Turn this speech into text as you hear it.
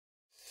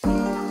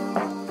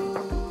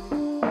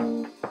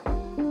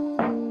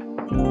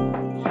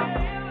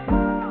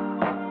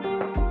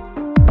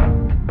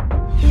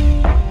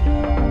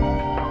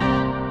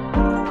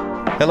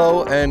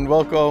Hello and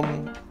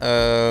welcome.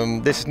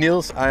 This is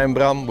Niels, I am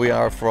Bram. We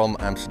are from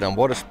Amsterdam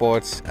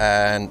Watersports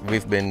and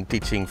we've been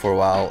teaching for a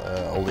while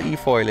all the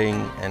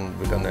e-foiling, and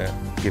we're gonna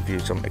give you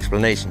some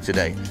explanation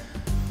today.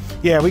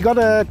 Yeah, we got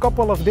a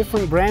couple of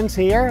different brands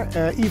here,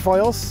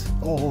 e-foils,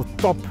 all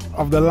top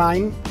of the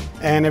line.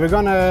 And we're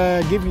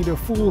gonna give you the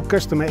full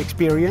customer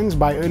experience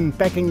by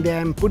unpacking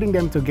them, putting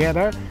them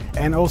together,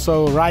 and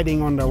also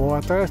riding on the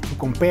water to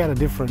compare the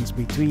difference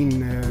between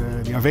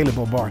the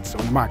available boards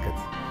on the market.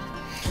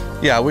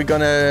 Yeah, we're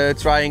gonna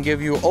try and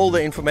give you all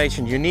the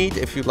information you need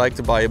if you'd like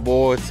to buy a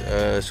board,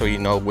 so you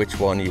know which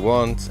one you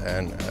want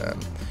and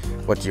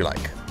what you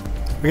like.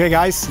 Okay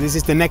guys, this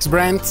is the next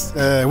brand,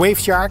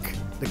 WaveShark.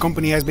 The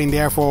company has been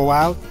there for a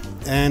while,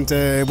 and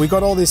we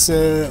got all this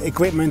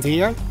equipment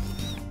here.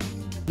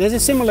 There's a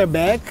similar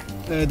bag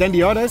than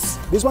the others.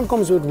 This one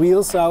comes with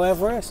wheels,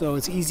 however, so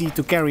it's easy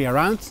to carry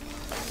around.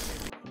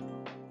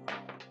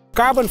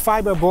 Carbon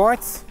fiber board,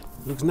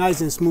 looks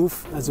nice and smooth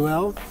as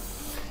well.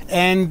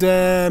 And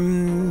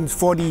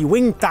for the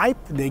wing type,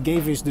 they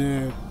gave us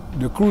the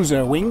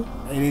cruiser wing.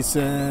 It's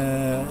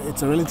a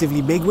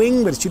relatively big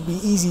wing, but it should be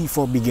easy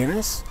for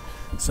beginners.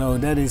 So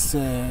that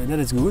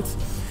is good.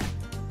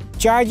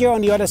 Charger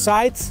on the other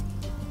side,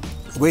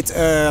 with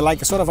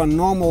like a sort of a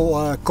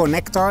normal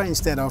connector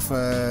instead of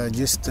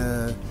just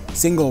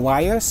single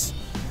wires.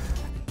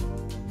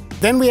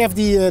 Then we have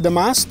the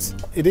mast.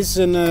 It is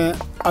an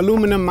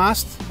aluminum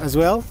mast as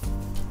well,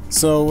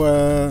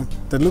 so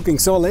they're looking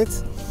solid.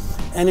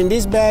 And in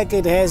this bag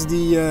it has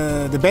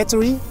the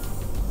battery.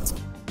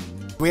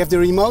 We have the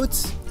remote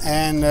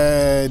and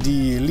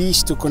the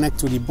leash to connect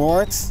to the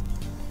board.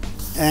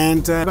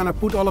 And we're gonna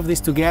put all of this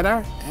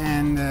together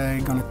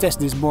and gonna test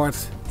this board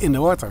in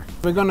the water.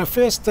 We're gonna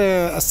first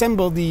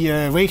assemble the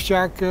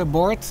WaveShark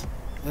board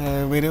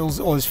with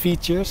all its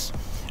features.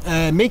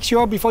 Make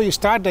sure before you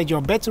start that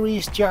your battery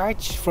is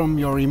charged from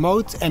your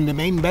remote and the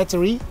main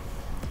battery,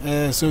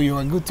 so you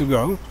are good to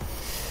go.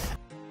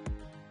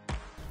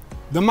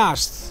 The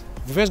mast.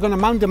 We're first gonna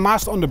mount the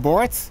mast on the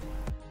board.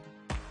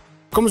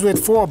 Comes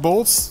with 4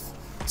 bolts,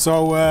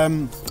 so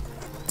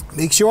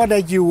make sure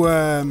that you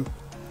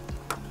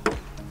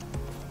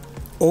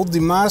hold the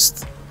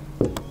mast,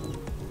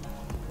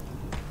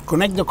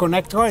 connect the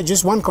connector,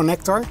 just one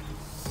connector.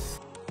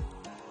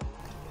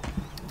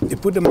 You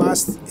put the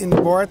mast in the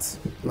board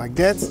like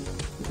that.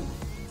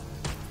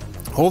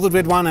 Hold it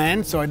with one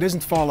hand so it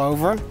doesn't fall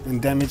over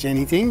and damage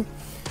anything.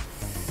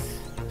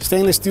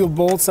 Stainless steel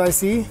bolts I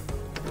see.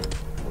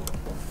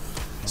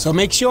 So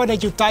make sure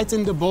that you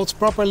tighten the bolts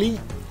properly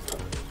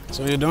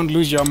so you don't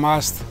lose your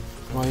mast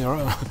while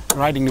you're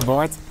riding the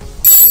board.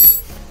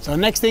 So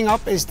next thing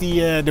up is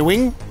the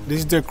wing. This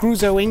is the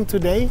cruiser wing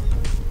today.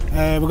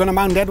 We're gonna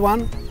mount that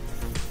one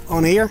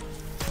on here.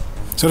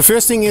 So the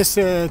first thing is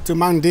to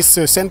mount this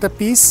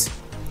centerpiece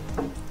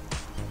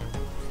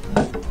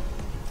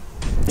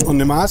on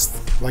the mast,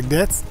 like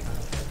that.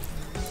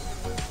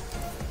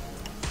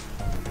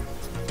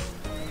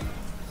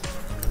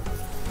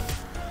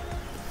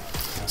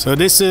 So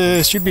this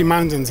should be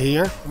mounted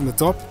here on the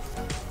top.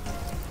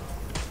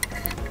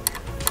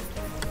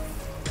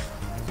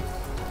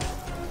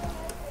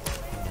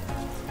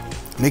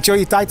 Make sure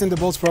you tighten the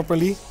bolts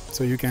properly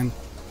so you can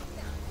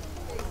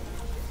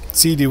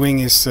see the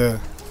wing is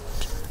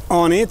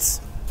on it.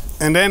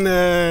 And then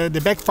the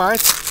back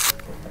part.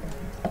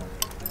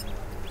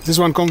 This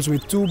one comes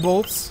with 2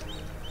 bolts,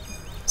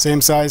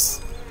 same size.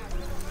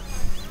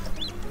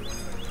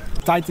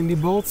 Tighten the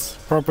bolts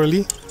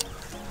properly.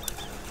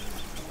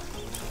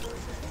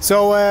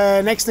 So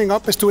next thing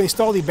up is to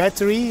install the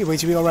battery,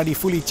 which we already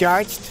fully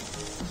charged.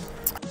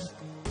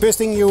 First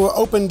thing, you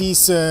open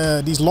these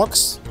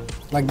locks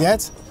like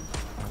that,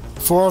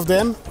 4 of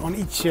them on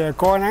each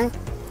corner.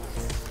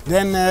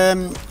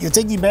 Then you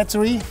take the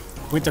battery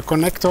with the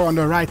connector on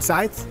the right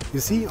side,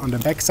 you see, on the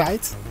back side.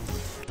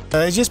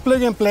 It's just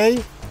plug and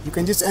play. You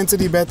can just enter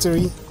the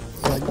battery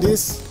like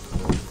this.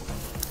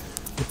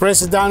 You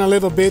press it down a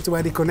little bit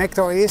where the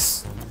connector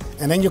is,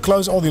 and then you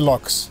close all the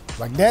locks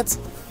like that.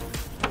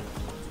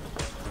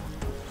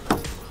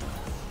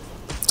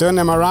 Turn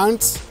them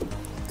around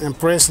and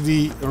press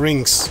the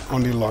rings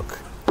on the lock.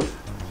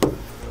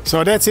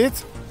 So that's it.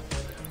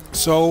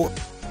 So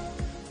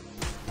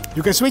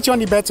you can switch on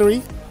the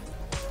battery,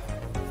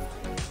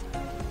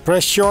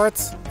 press short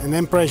and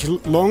then press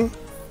long.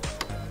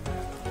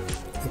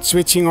 It's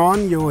switching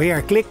on, you'll hear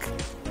a click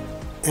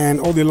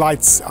and all the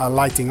lights are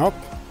lighting up.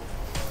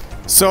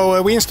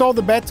 So we installed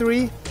the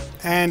battery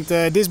and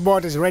this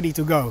board is ready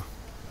to go.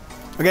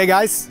 Okay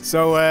guys,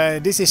 so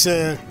this is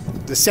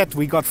the set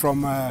we got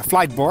from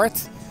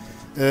FliteBoard.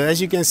 As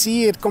you can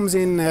see, it comes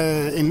in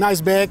nice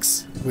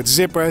bags with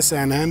zippers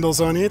and handles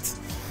on it.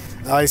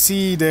 I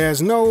see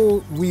there's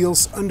no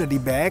wheels under the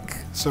bag,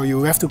 so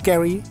you have to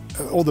carry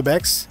all the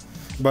bags.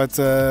 But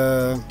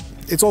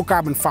it's all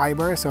carbon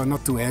fiber, so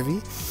not too heavy.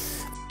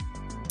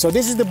 So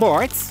this is the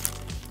board.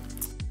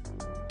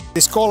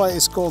 This color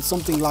is called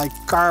something like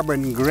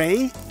carbon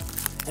gray.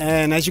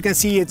 And as you can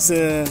see, it's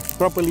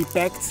properly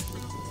packed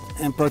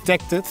and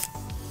protected.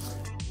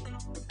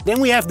 Then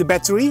we have the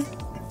battery.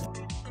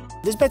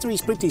 This battery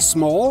is pretty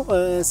small,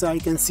 so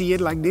you can see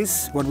it like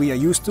this, what we are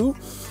used to.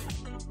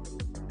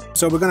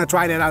 So we're gonna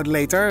try that out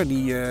later,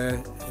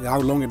 how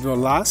long it will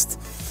last.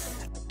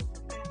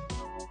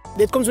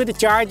 It comes with a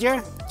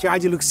charger.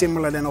 Charger looks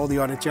similar than all the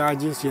other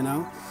chargers, you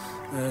know.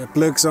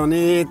 Plugs on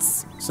it,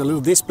 so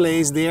little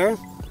displays there.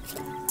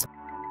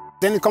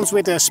 Then it comes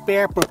with a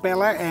spare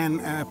propeller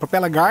and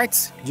propeller guard,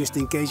 just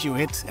in case you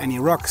hit any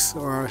rocks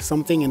or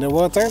something in the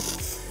water.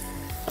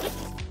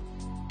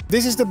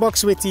 This is the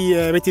box with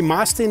the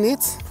mast in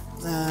it.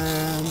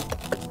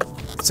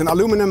 It's an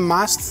aluminum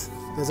mast,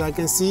 as I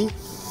can see.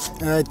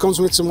 It comes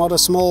with some other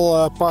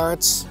small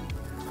parts.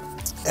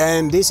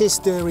 And this is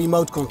the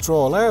remote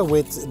controller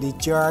with the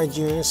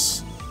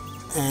chargers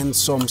and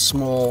some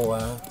small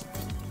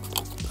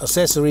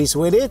accessories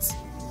with it.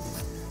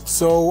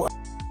 So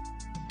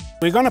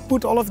we're gonna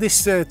put all of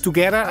this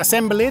together,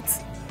 assemble it,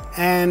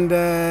 and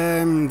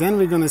then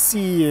we're gonna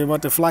see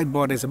what the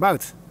FliteBoard is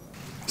about.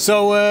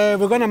 So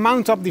we're gonna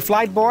mount up the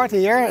FliteBoard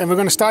here, and we're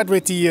gonna start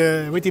with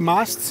the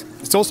mast.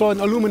 It's also an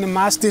aluminum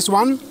mast, this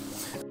one.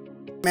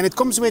 And it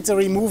comes with a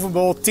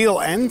removable tail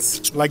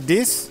end, like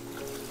this.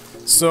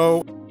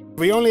 So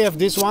we only have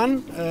this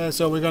one,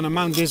 so we're gonna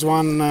mount this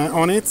one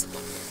on it.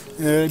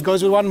 It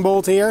goes with one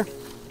bolt here.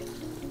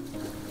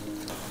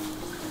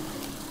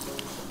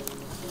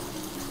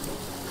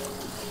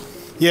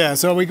 Yeah,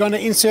 so we're gonna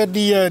insert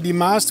the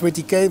mast with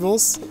the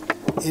cables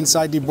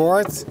inside the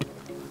board,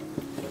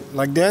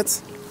 like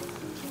that.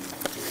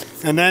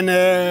 And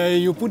then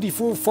you put the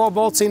full 4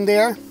 bolts in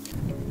there.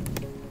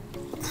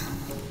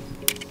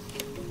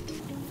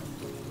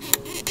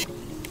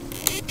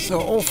 So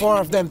all 4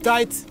 of them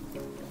tight.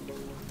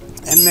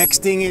 And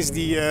next thing is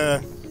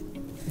the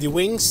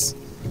wings.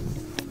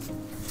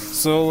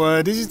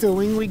 So this is the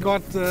wing we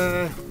got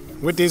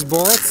with this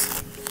board.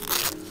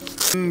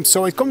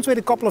 So it comes with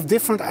a couple of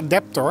different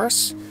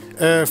adapters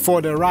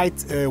for the right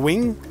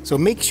wing. So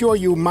make sure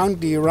you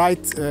mount the right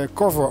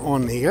cover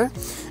on here.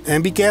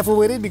 And be careful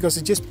with it because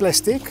it's just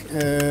plastic,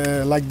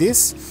 like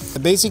this.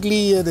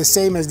 Basically the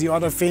same as the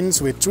other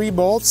fins with 3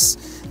 bolts.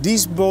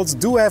 These bolts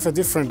do have a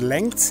different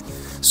length.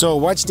 So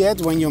watch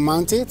that when you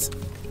mount it,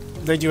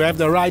 that you have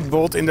the right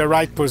bolt in the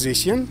right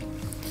position.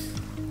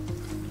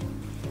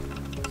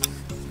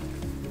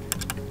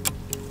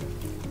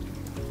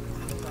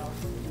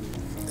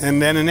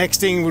 And then the next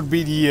thing would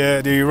be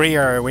the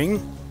rear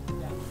wing.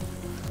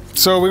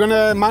 So we're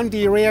gonna mount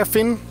the rear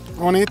fin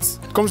on it.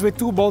 It comes with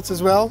 2 bolts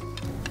as well.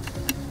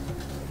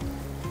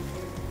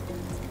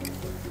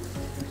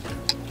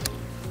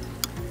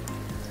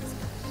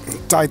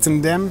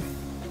 Tighten them.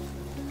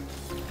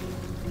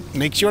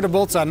 Make sure the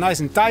bolts are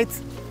nice and tight,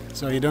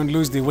 so you don't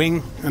lose the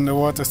wing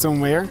underwater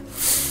somewhere.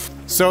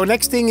 So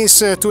next thing is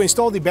to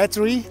install the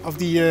battery of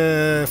the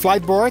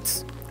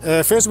FliteBoard.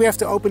 First we have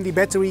to open the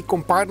battery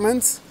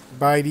compartment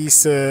by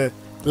these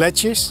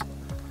latches.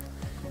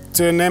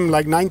 Turn them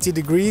like 90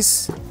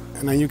 degrees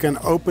and then you can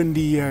open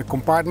the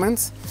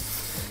compartment.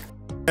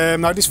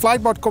 Now this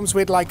FliteBoard comes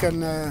with like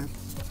an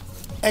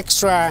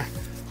extra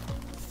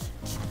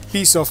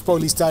piece of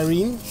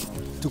polystyrene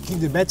to keep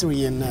the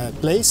battery in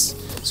place.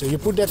 So you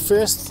put that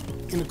first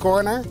in the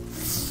corner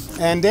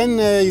and then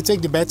you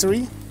take the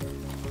battery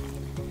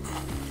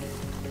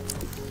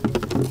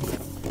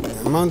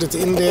and mount it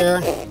in there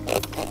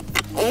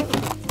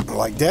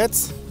like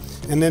that.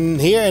 And then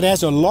here it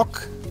has a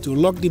lock to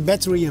lock the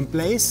battery in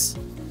place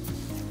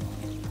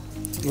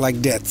like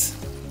that.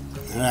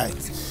 All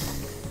right.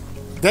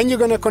 Then you're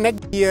gonna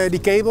connect the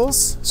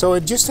cables. So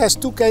it just has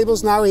 2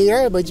 cables now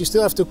here, but you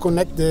still have to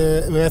connect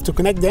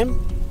them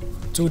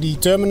to the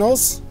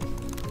terminals.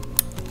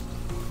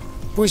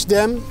 Push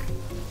them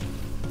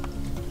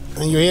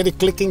and you hear the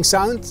clicking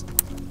sound.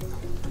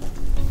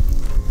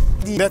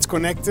 That's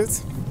connected.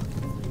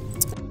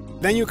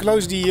 Then you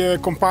close the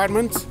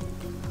compartment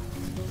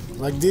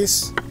like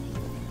this.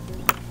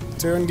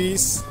 Turn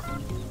these.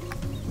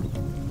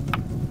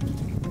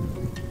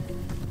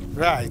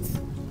 Right,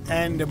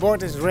 and the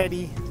board is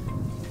ready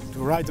to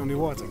ride on the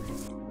water.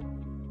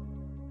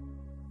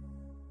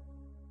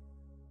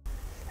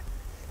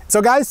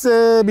 So guys,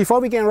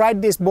 before we can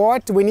ride this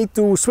board, we need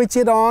to switch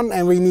it on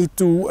and we need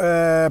to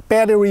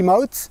pair the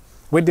remote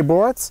with the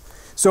board.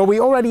 So we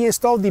already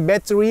installed the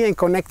battery and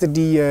connected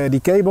the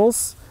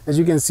cables. As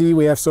you can see,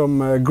 we have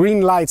some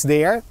green lights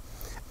there.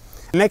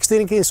 Next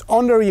thing is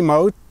on the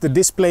remote, the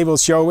display will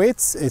show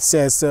it. It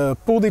says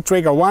pull the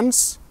trigger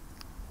once,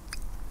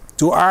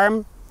 to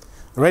arm,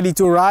 ready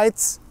to ride,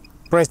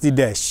 press the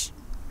dash.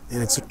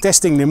 And it's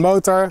testing the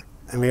motor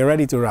and we are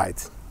ready to ride.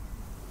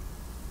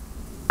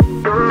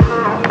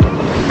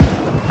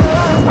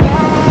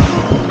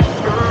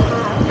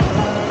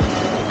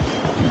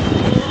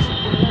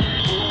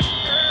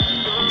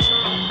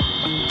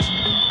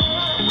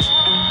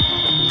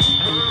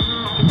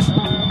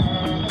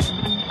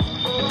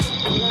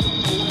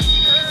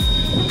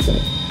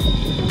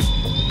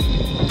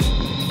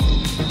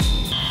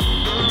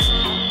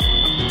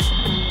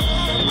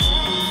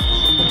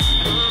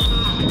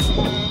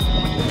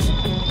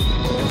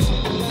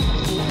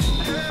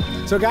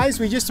 So guys,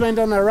 we just went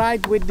on a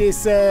ride with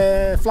this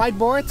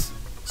FliteBoard.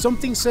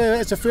 Something's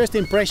as a first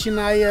impression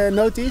I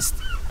noticed.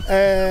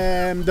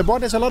 The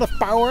board has a lot of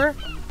power.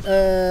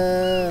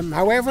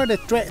 However, the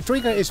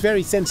trigger is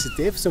very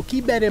sensitive, so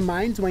keep that in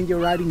mind when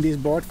you're riding this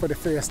board for the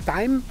first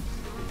time.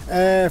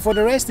 For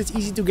the rest, it's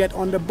easy to get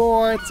on the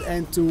board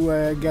and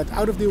to get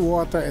out of the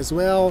water as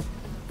well,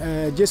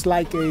 just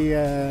like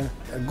a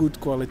good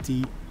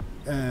quality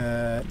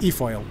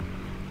e-foil.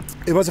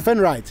 It was a fun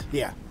ride,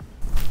 yeah.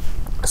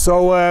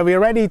 So we're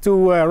ready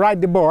to ride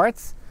the board.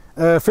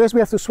 First we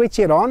have to switch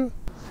it on.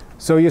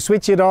 So you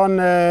switch it on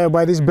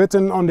by this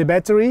button on the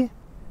battery.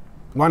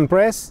 One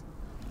press.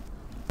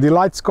 The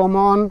lights come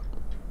on,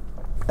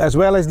 as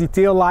well as the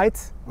tail light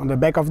on the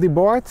back of the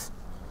board.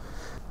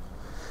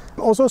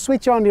 Also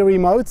switch on the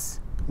remote.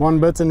 One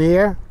button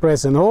here,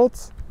 press and hold.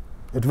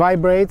 It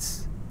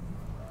vibrates,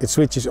 it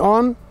switches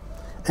on,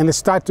 and it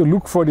starts to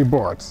look for the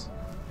board.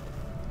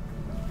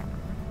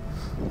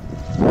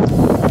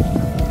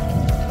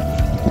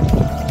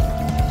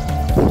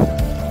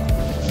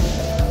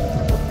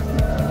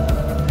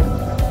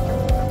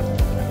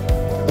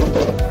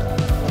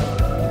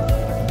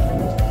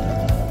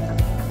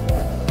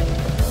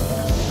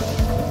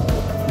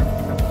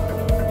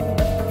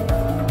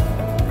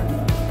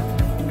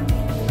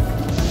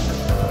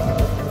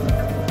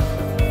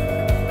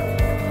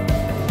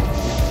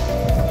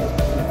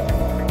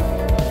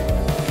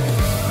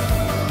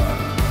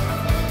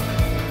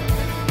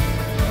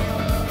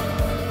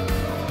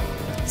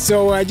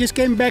 So I just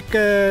came back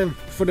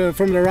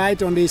from the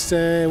ride on this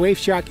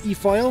WaveShark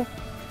e-foil.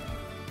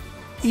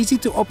 Easy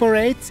to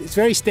operate, it's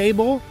very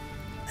stable,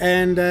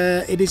 and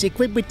it is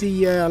equipped with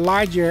the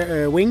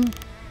larger wing,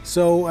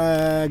 so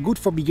good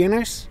for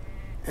beginners.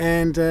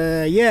 And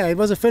yeah, it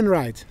was a fun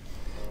ride.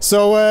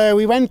 So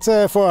we went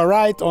for a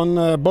ride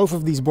on both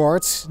of these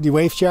boards, the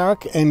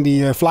WaveShark and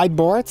the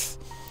FliteBoard.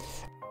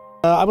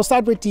 I will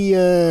start with the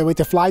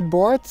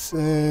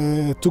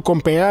FliteBoard to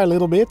compare a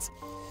little bit.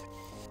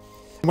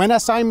 When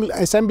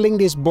assembling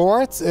this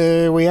board,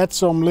 we had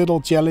some little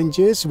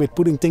challenges with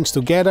putting things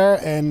together,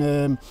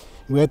 and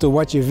we had to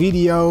watch a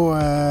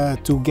video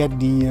to get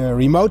the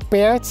remote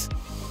paired.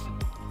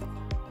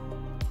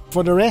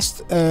 For the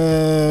rest,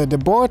 the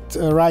board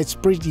rides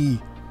pretty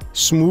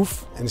smooth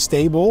and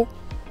stable.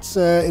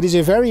 It is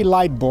a very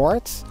light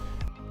board.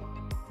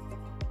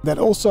 That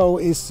also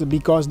is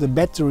because the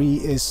battery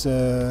is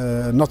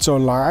not so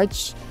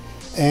large,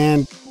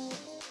 and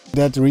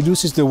that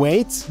reduces the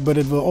weight, but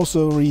it will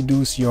also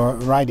reduce your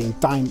riding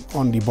time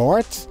on the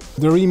board.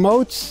 The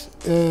remote,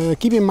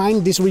 keep in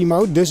mind this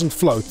remote doesn't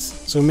float,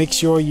 so make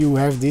sure you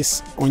have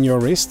this on your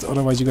wrist,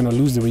 otherwise you're going to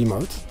lose the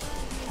remote.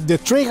 The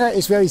trigger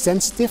is very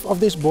sensitive of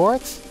this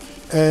board,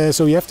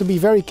 so you have to be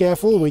very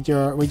careful with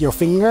your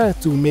finger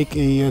to make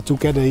to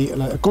get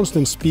a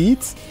constant speed.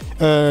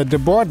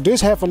 The board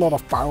does have a lot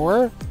of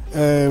power.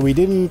 We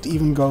didn't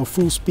even go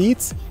full speed,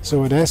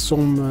 so it has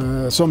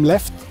some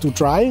left to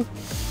try.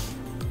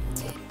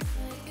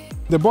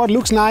 The board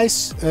looks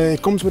nice,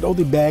 it comes with all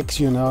the bags,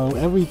 you know,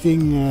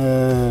 everything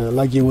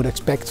like you would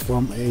expect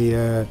from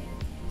a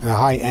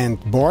high-end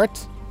board.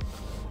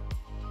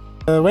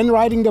 When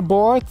riding the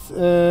board,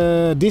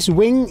 this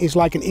wing is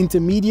like an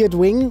intermediate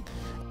wing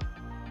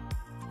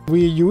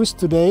we use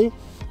today.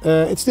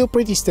 It's still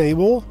pretty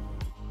stable.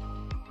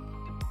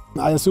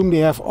 I assume they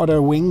have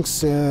other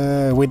wings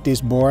with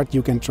this board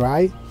you can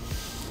try.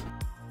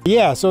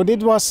 Yeah, so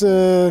this was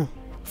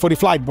for the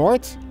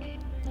FliteBoard.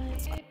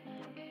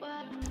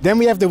 Then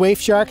we have the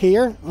WaveShark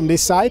here on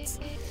this side.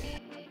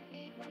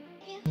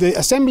 The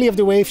assembly of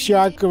the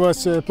WaveShark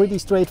was pretty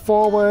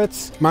straightforward,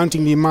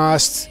 mounting the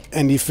mast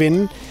and the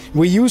fin.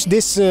 We use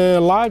this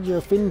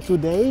larger fin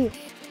today,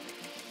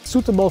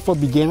 suitable for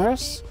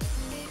beginners.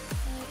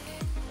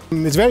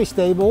 It's very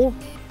stable,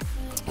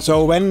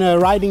 so when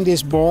riding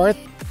this board,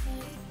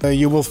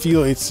 you will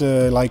feel it's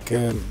like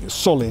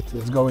solid.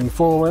 It's going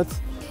forward,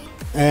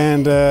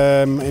 and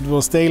it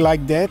will stay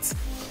like that.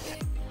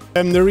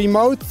 The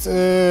remote,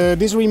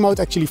 this remote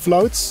actually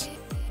floats.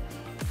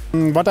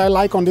 What I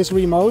like on this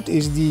remote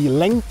is the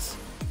length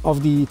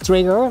of the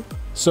trigger,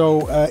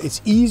 so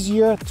it's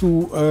easier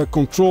to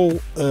control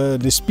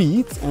the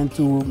speed and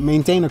to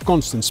maintain a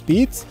constant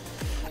speed.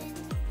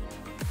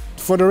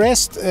 For the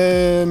rest,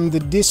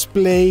 the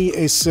display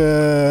is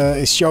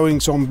showing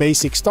some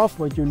basic stuff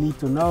what you need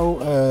to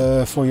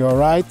know for your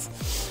ride.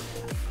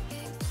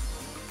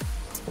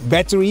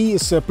 Battery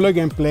is plug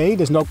and play.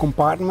 There's no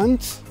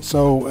compartment,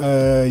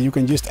 so you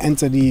can just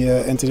put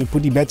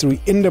the battery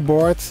in the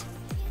board,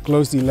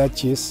 close the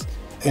latches,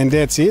 and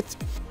that's it.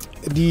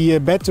 The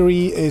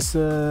battery is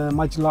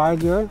much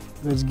larger,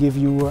 which gives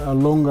you a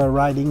longer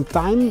riding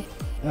time,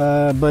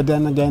 but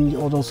then again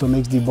it also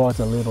makes the board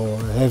a little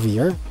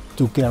heavier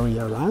to carry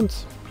around.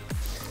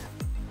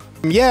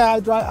 Yeah,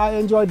 I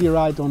enjoyed the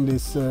ride on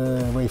this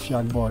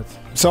WaveShark board.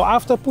 So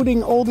after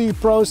putting all the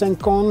pros and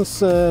cons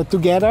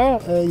together,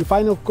 the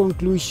final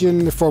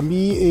conclusion for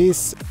me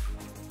is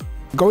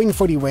going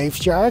for the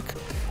WaveShark,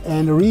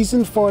 and the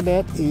reason for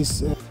that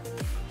is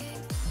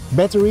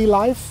battery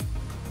life.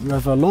 You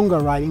have a longer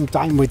riding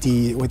time with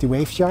the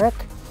WaveShark.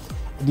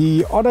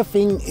 The other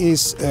thing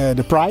is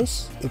the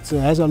price. It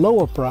has a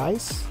lower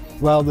price.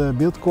 Well, the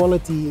build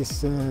quality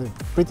is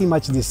pretty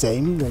much the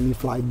same than the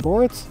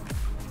FliteBoard.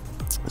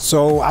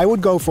 So I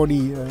would go for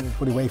the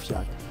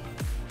WaveShark.